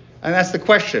 And that's the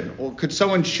question. Well, could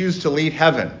someone choose to leave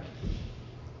heaven?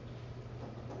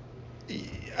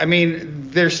 I mean,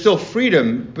 there's still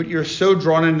freedom, but you're so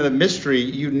drawn into the mystery,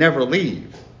 you never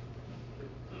leave.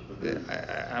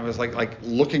 I was like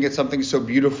looking at something so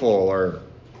beautiful or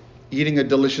eating a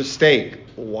delicious steak.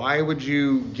 Why would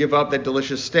you give up that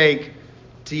delicious steak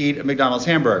to eat a McDonald's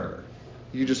hamburger?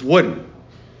 You just wouldn't.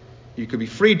 You could be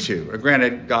free to.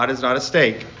 Granted, God is not a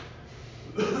steak.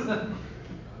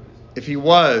 If he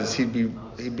was, he'd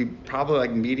be probably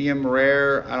like medium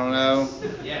rare. I don't know.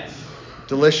 Yes.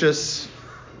 Delicious.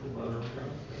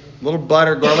 A little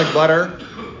butter, garlic butter.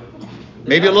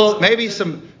 Maybe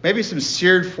some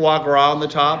seared foie gras on the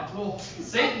top. Well,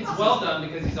 Satan's well done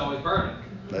because he's always burning.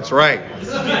 That's right. This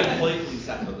is getting playfully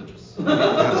sacrilegious.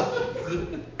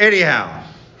 Anyhow,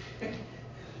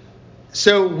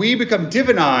 so we become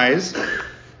divinized,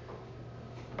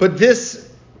 but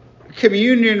this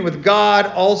communion with God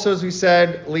also, as we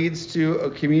said, leads to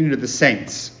a communion of the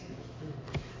saints.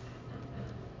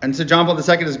 And so John Paul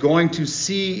II is going to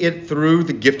see it through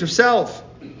the gift of self,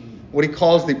 what he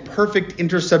calls the perfect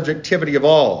intersubjectivity of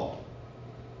all.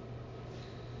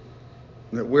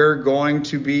 That we're going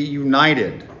to be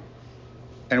united,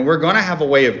 and we're going to have a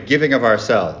way of giving of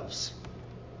ourselves.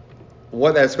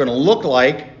 What that's going to look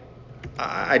like,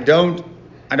 I don't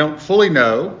fully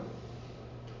know,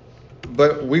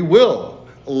 but we will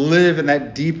live in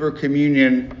that deeper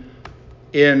communion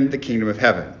in the kingdom of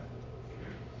heaven.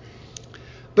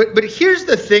 But here's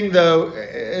the thing, though,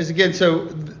 is again,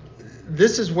 so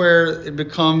this is where it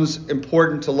becomes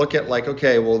important to look at like,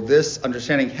 okay, well, this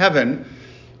understanding heaven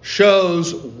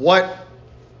shows what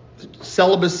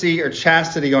celibacy or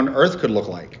chastity on earth could look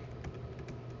like.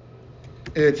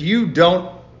 If you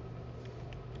don't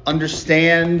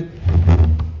understand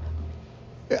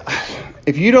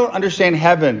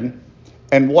heaven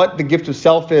and what the gift of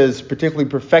self is, particularly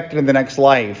perfected in the next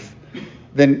life,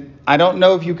 then I don't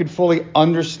know if you could fully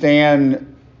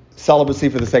understand celibacy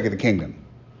for the sake of the kingdom.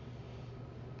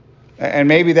 And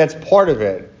maybe that's part of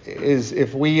it, is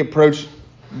if we approach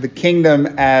the kingdom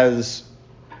as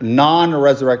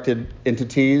non-resurrected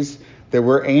entities, that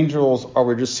we're angels or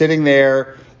we're just sitting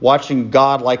there watching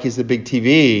God like he's the big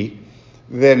TV,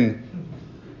 then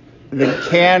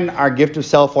can our gift of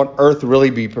self on earth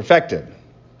really be perfected?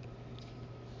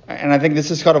 And I think this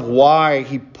is kind of why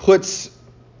he puts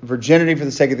virginity for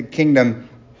the sake of the kingdom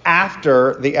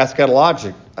after the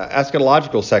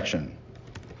eschatological section.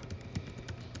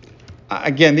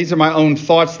 Again, these are my own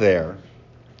thoughts there.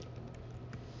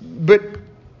 But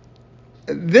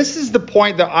this is the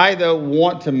point that I, though,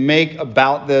 want to make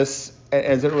about this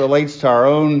as it relates to our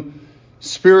own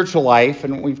spiritual life.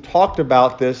 And we've talked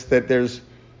about this, that there's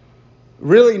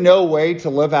really no way to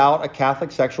live out a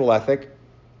Catholic sexual ethic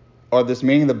or this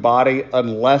meaning of the body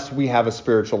unless we have a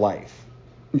spiritual life.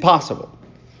 Impossible.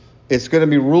 It's going to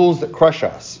be rules that crush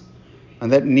us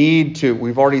and that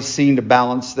we've already seen to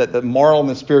balance that the moral and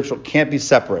the spiritual can't be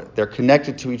separate. They're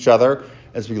connected to each other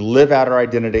as we live out our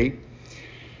identity.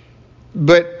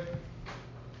 But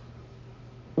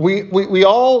we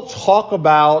all talk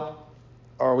about,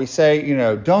 or we say,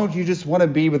 don't you just want to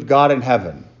be with God in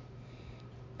heaven?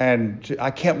 And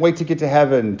I can't wait to get to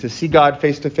heaven, to see God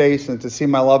face to face and to see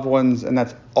my loved ones, and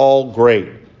that's all great.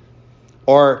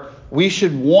 Or we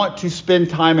should want to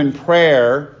spend time in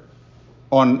prayer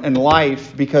in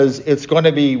life because it's going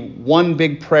to be one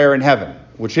big prayer in heaven,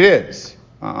 which it is.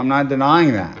 I'm not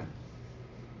denying that.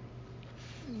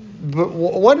 But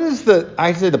what is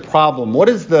the problem? What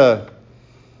is the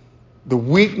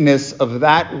weakness of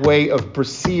that way of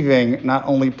perceiving not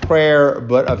only prayer,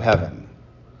 but of heaven?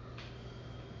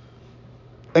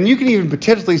 And you can even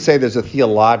potentially say there's a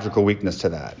theological weakness to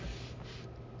that.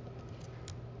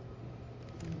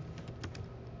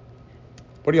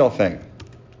 What do y'all think?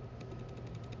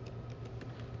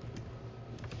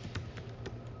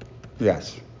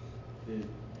 Yes. It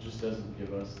just doesn't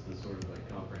give us the sort of like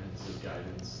comprehensive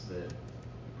guidance that the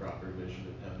proper vision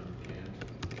of heaven can.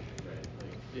 Right?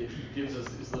 Like it gives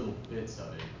us these little bits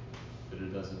of it, but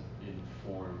it doesn't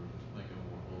inform like a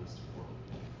more holistic world.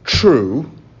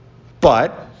 True,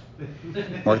 but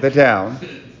mark that down.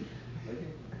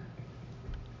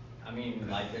 I mean,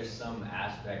 like, there's some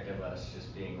aspect of us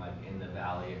just being, like, in the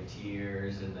valley of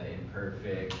tears, and the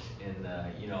imperfect, and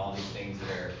the, all these things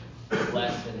that are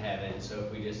less than heaven. So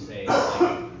if we just say,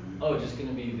 like, oh, just going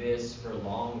to be this for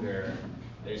longer,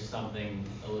 there's something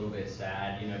a little bit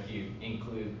sad. If you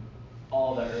include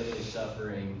all the earthly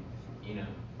suffering,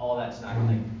 all that's not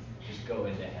going to just go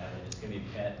into heaven. It's going to be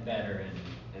better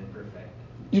and perfect.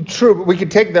 True, but we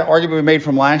could take the argument we made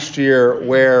from last year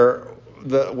where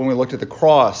when we looked at the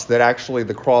cross, that actually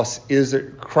the cross is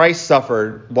Christ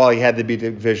suffered while he had the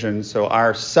beatific vision, so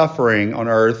our suffering on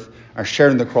earth, our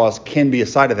sharing the cross, can be a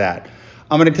side of that.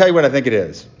 I'm going to tell you what I think it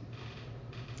is.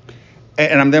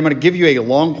 And I'm then going to give you a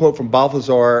long quote from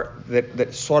Balthasar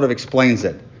that sort of explains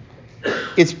it.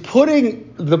 It's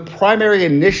putting the primary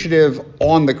initiative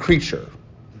on the creature.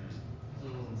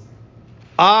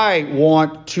 I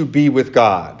want to be with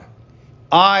God.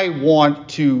 I want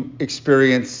to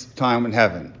experience time in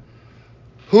heaven.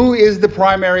 Who is the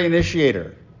primary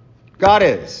initiator? God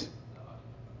is.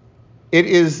 It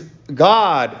is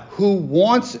God who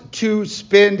wants to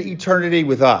spend eternity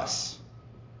with us.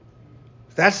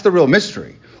 That's the real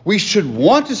mystery. We should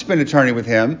want to spend eternity with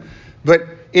him, but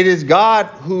it is God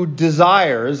who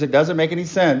desires. It doesn't make any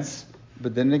sense.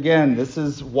 But then again, this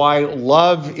is why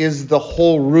love is the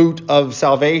whole root of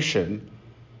salvation.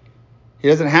 He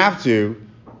doesn't have to.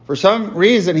 For some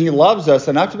reason, he loves us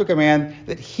enough to become a man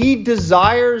that he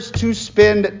desires to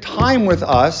spend time with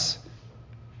us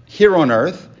here on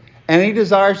earth, and he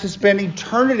desires to spend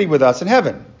eternity with us in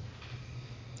heaven.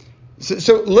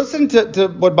 So listen to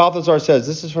what Balthasar says.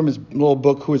 This is from his little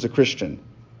book, Who is a Christian?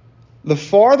 The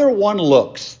farther one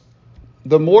looks,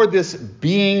 the more this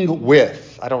being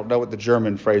with, I don't know what the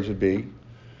German phrase would be,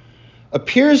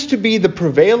 appears to be the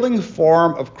prevailing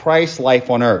form of Christ's life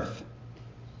on earth.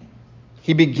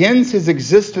 He begins his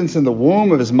existence in the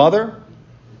womb of his mother,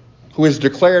 who has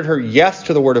declared her yes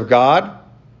to the word of God.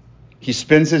 He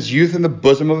spends his youth in the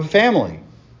bosom of a family,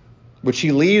 which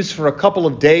he leaves for a couple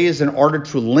of days in order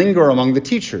to linger among the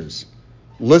teachers,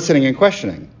 listening and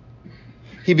questioning.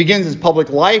 He begins his public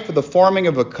life with the forming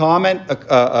of a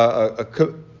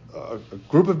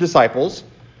group of disciples.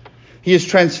 He is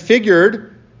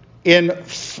transfigured in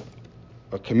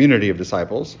a community of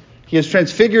disciples. He is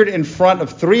transfigured in front of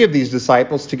 3 of these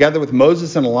disciples, together with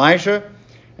Moses and Elijah,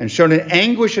 and shown in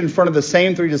anguish in front of the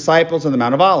same 3 disciples on the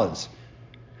Mount of Olives.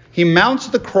 He mounts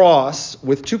the cross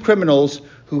with 2 criminals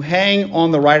who hang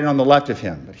on the right and on the left of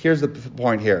him. But here's the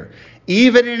point here.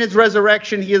 Even in his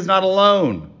resurrection, he is not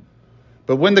alone.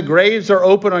 But when the graves are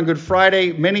open on Good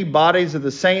Friday, many bodies of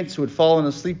the saints who had fallen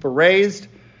asleep were raised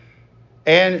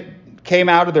and came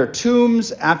out of their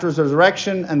tombs after his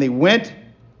resurrection, and they went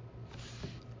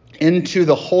into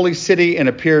the holy city and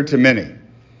appeared to many.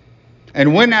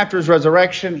 And when after his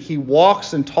resurrection he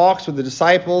walks and talks with the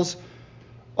disciples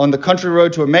on the country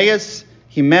road to Emmaus,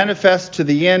 he manifests to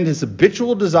the end his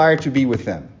habitual desire to be with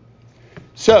them.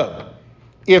 So,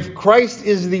 if Christ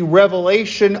is the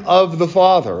revelation of the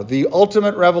Father, the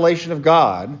ultimate revelation of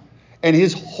God, and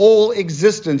his whole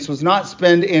existence was not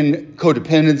spent in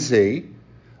codependency,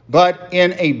 but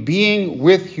in a being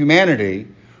with humanity,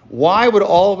 why would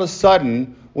all of a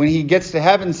sudden, when he gets to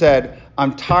heaven, said,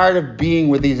 I'm tired of being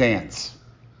with these ants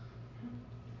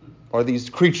or these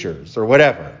creatures or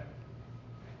whatever?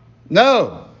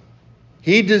 No.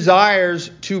 He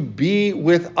desires to be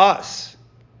with us,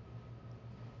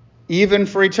 even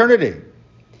for eternity.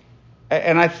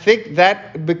 And I think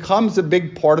that becomes a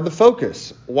big part of the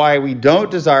focus. Why we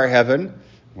don't desire heaven,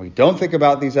 we don't think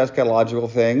about these eschatological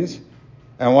things,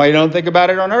 and why you don't think about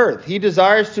it on earth. He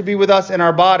desires to be with us in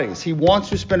our bodies. He wants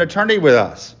to spend eternity with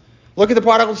us. Look at the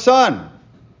prodigal son.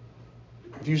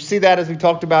 If you see that, as we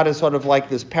talked about, as sort of like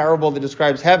this parable that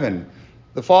describes heaven,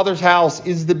 the Father's house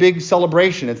is the big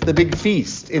celebration. It's the big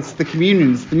feast. It's the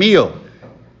communion. It's the meal.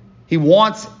 He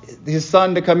wants his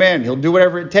son to come in. He'll do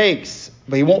whatever it takes,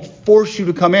 but he won't force you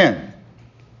to come in.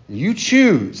 You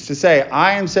choose to say,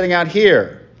 I am sitting out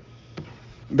here.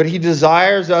 but he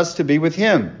desires us to be with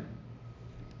him.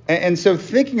 And so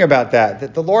thinking about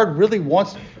that the Lord really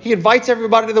wants, he invites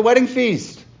everybody to the wedding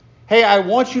feast. Hey, I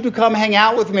want you to come hang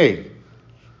out with me.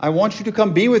 I want you to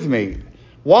come be with me.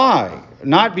 Why?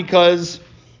 Not because,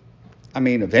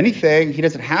 of anything. He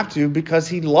doesn't have to, because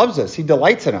he loves us. He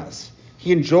delights in us.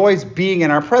 He enjoys being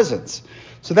in our presence.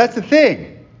 So that's the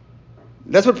thing.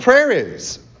 That's what prayer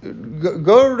is.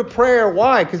 Go to prayer.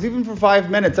 Why? Because even for 5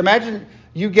 minutes, imagine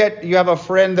you have a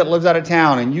friend that lives out of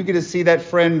town and you get to see that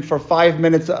friend for 5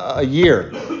 minutes a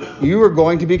year. You are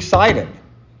going to be excited.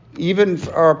 Even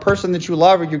for a person that you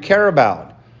love or you care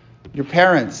about. Your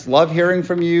parents love hearing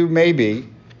from you, maybe.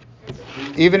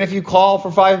 Even if you call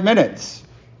for 5 minutes.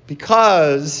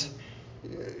 Because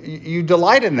you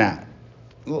delight in that.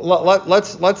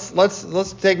 Let's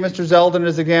take Mr. Zeldin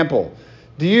as example.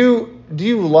 Do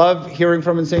you love hearing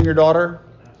from and seeing your daughter?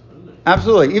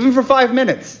 Absolutely. Even for 5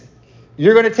 minutes,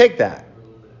 you're going to take that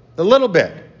a little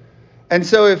bit. And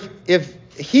so if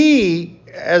he,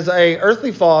 as a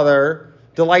earthly father,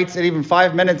 delights in even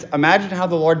 5 minutes, imagine how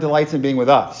the Lord delights in being with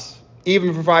us,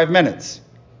 even for 5 minutes.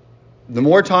 The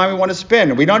more time we want to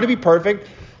spend, we don't have to be perfect.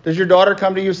 Does your daughter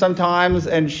come to you sometimes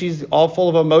and she's all full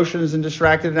of emotions and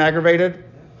distracted and aggravated?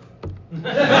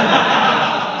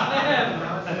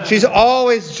 She's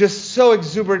always just so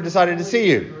exuberant, excited to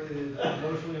see you.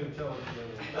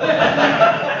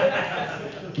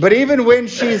 But even when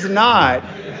she's not,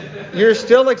 you're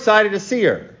still excited to see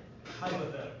her.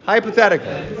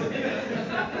 Hypothetically.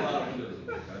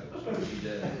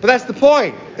 But that's the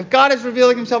point. If God is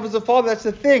revealing himself as a father, that's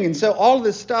the thing. And so all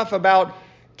this stuff about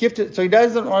gifted, so he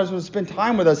doesn't want us to spend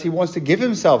time with us. He wants to give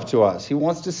himself to us. He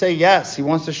wants to say yes. He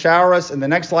wants to shower us in the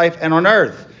next life and on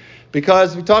earth.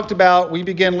 Because we talked about, we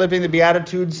begin living the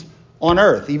Beatitudes on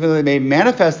earth. Even though they may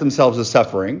manifest themselves as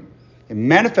suffering, they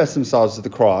manifest themselves at the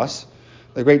cross.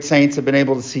 The great saints have been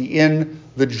able to see in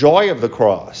the joy of the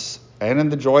cross and in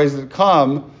the joys that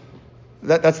come.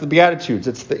 That's the Beatitudes.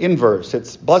 It's the inverse.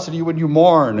 It's blessed are you when you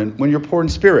mourn and when you're poor in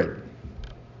spirit.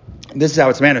 This is how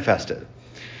it's manifested.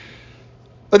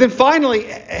 But then finally,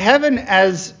 heaven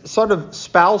as sort of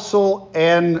spousal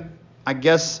and, I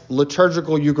guess,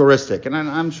 liturgical Eucharistic. And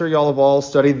I'm sure y'all have all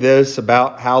studied this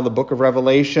about how the book of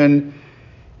Revelation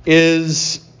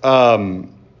is a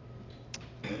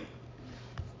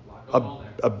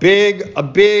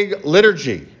big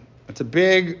liturgy. It's a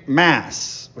big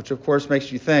mass, which of course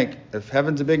makes you think, if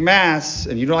heaven's a big mass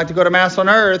and you don't like to go to mass on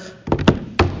earth.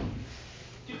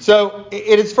 So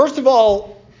it is first of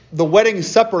all the wedding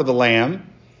supper of the Lamb.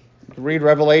 Read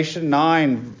Revelation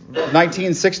 19,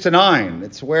 6-9.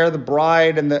 It's where the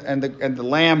bride and the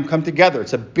lamb come together.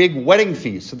 It's a big wedding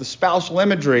feast. So the spousal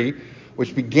imagery,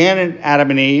 which began in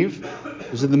Adam and Eve,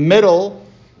 was in the middle.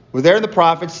 We're there in the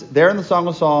prophets, there in the Song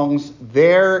of Songs,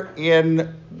 there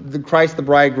in the Christ the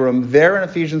bridegroom, there in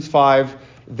Ephesians 5,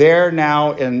 there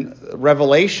now in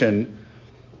Revelation.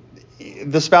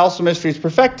 The spousal mystery is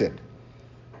perfected.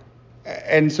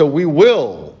 And so we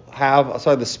will have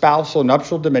the spousal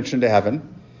nuptial dimension to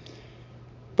heaven.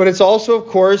 But it's also, of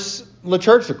course,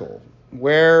 liturgical,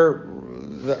 where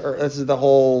this is the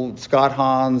whole Scott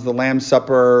Hahn's, the Lamb's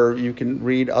Supper. You can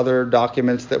read other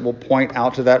documents that will point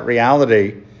out to that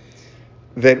reality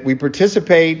that we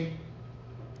participate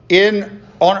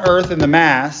on earth in the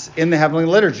Mass, in the heavenly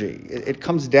liturgy. It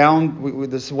comes down,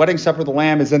 this wedding supper of the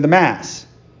Lamb is in the Mass.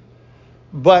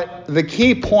 But the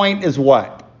key point is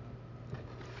what?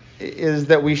 Is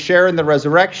that we share in the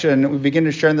resurrection. We begin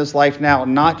to share in this life now,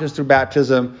 not just through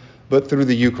baptism, but through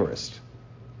the Eucharist.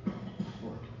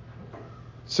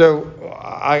 So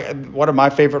one of my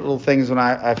favorite little things when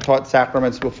I've taught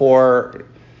sacraments before,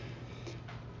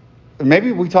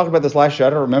 maybe we talked about this last year, I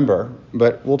don't remember,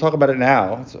 but we'll talk about it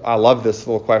now. I love this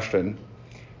little question.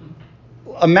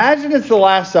 Imagine it's the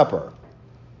Last Supper,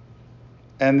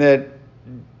 and that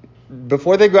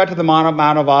before they go out to the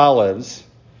Mount of Olives,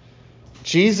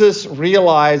 Jesus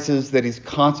realizes that he's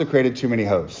consecrated too many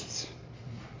hosts.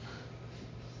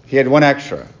 He had one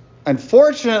extra.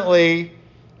 Unfortunately,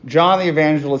 John the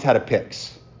Evangelist had a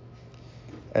pyx.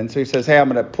 And so he says, hey, I'm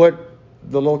going to put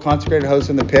the little consecrated host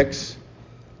in the pyx,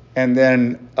 and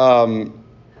then I'm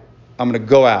going to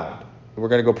go out. We're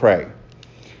going to go pray.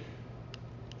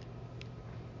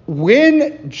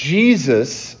 When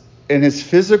Jesus, in his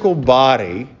physical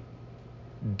body,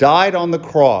 died on the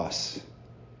cross,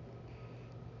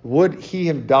 would he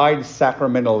have died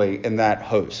sacramentally in that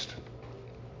host?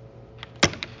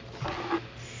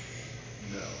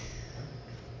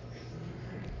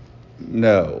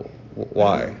 No.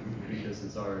 Why? Because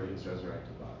it's already his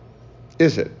resurrected body.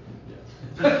 Is it?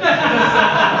 Yes.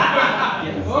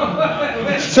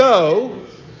 So,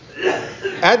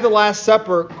 At the Last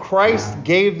Supper, Christ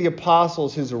gave the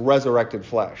apostles his resurrected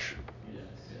flesh.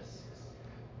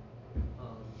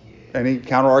 Any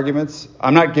counter arguments?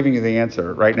 I'm not giving you the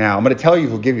answer right now. I'm going to tell you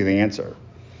who'll give you the answer.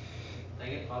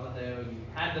 Dang it, Father Theo, you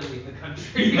had to leave the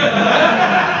country.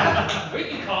 We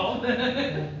can call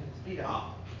him. Speed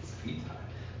up. Speed time.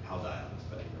 I'll die on this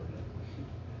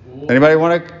betting. Anybody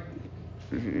want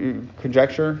to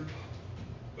conjecture?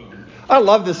 I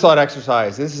love this thought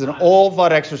exercise. This is an old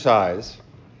thought exercise.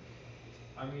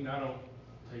 I mean, I don't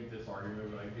take this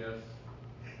argument, but I guess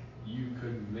you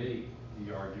could make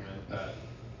the argument that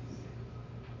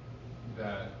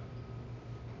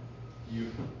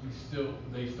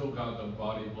they still got the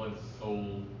body, blood,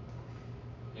 soul,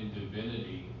 and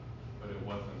divinity, but it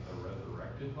wasn't the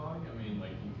resurrected body. I mean,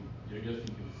 like I guess you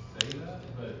could say that,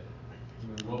 but I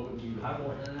mean, what would be the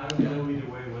point? I don't know either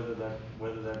way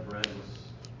whether that bread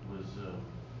was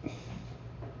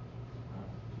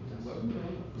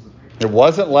It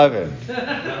wasn't leavened.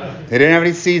 It didn't have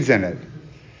any seeds in it.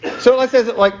 So let's say,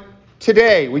 like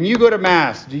today, when you go to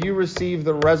Mass, do you receive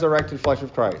the resurrected flesh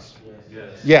of Christ?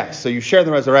 Yes. So you share in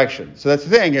the resurrection. So that's the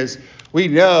thing is, we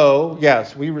know,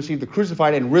 yes, we receive the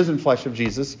crucified and risen flesh of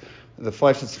Jesus, the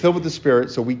flesh that's filled with the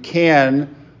Spirit, so we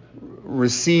can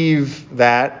receive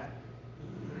that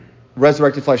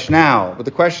resurrected flesh now. But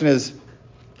the question is,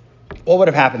 what would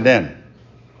have happened then? It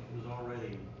was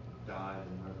already died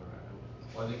and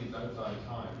resurrected. Well, I think it's outside of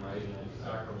time, right? It's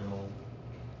sacramental.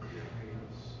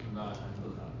 Not.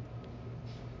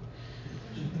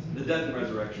 The death and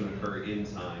resurrection occur in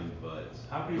time, but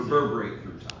How can you reverberate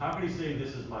through time. How can he say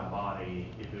this is my body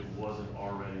if it wasn't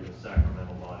already the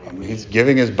sacramental body? I mean, he's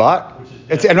giving his body.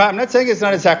 I'm not saying it's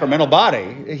not a sacramental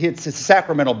body. It's a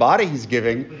sacramental body he's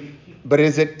giving, but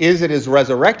is it his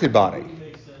resurrected body? It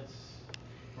makes sense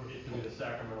for it to be the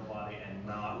sacramental body and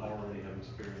not already have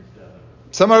experienced death.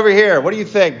 Someone over here, what do you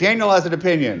think? Daniel has an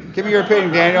opinion. Give me your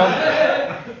opinion, Daniel.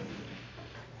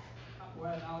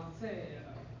 Well, I would say,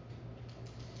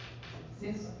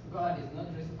 since God is not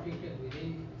restricted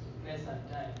within space and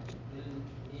time, then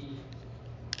he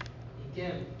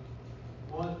gave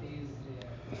both these,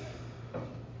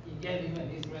 he gave even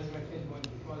his resurrected body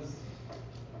because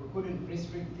we couldn't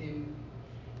restrict him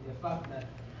the fact that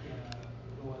he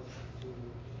was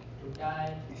to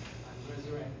die and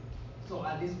resurrect. So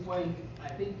at this point, I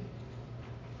think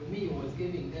to me he was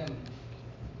giving them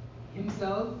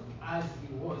himself as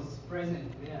he was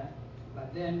present there,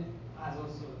 but then as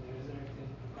also the resurrected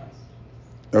Christ.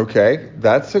 Okay,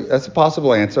 that's a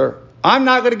possible answer. I'm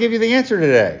not going to give you the answer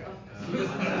today.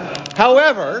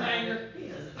 However,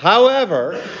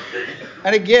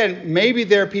 and again, maybe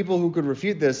there are people who could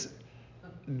refute this.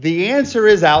 The answer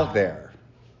is out there.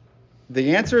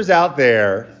 The answer is out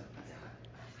there.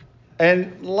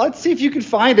 And let's see if you can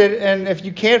find it. And if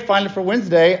you can't find it for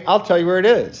Wednesday, I'll tell you where it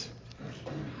is.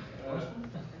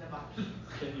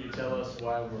 Can you tell us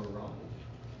why we're wrong?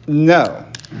 No.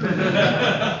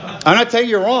 I'm not telling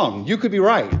you you're wrong. You could be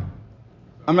right.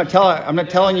 I'm not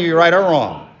telling you you're right or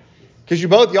wrong. Because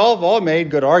y'all have all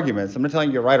made good arguments. I'm not telling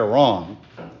you you're right or wrong.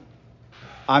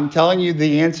 I'm telling you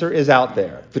the answer is out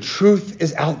there. The truth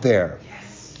is out there.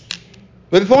 Yes.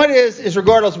 But the point is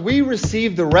regardless, we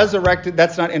receive the resurrected,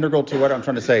 that's not integral to what I'm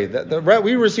trying to say.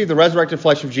 We receive the resurrected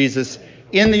flesh of Jesus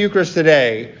in the Eucharist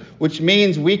today, which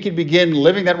means we can begin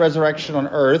living that resurrection on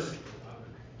earth.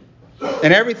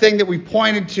 And everything that we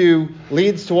pointed to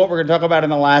leads to what we're going to talk about in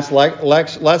the last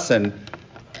lesson,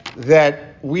 that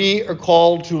we are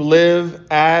called to live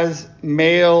as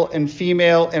male and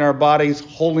female in our bodies,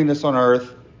 holiness on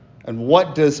earth. And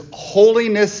what does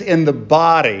holiness in the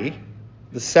body,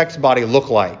 the sex body, look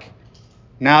like?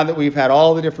 Now that we've had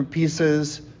all the different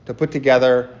pieces to put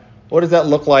together, what does that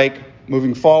look like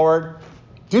moving forward?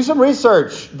 Do some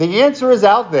research. The answer is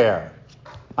out there.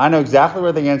 I know exactly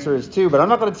where the answer is too, but I'm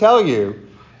not going to tell you.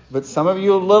 But some of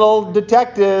you little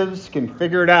detectives can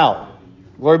figure it out.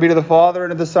 Glory be to the Father, and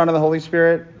to the Son, and the Holy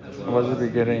Spirit. As was at the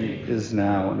beginning, is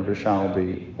now, and ever shall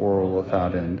be, world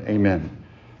without end. Amen.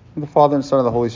 And the Father, and Son, and the Holy Spirit.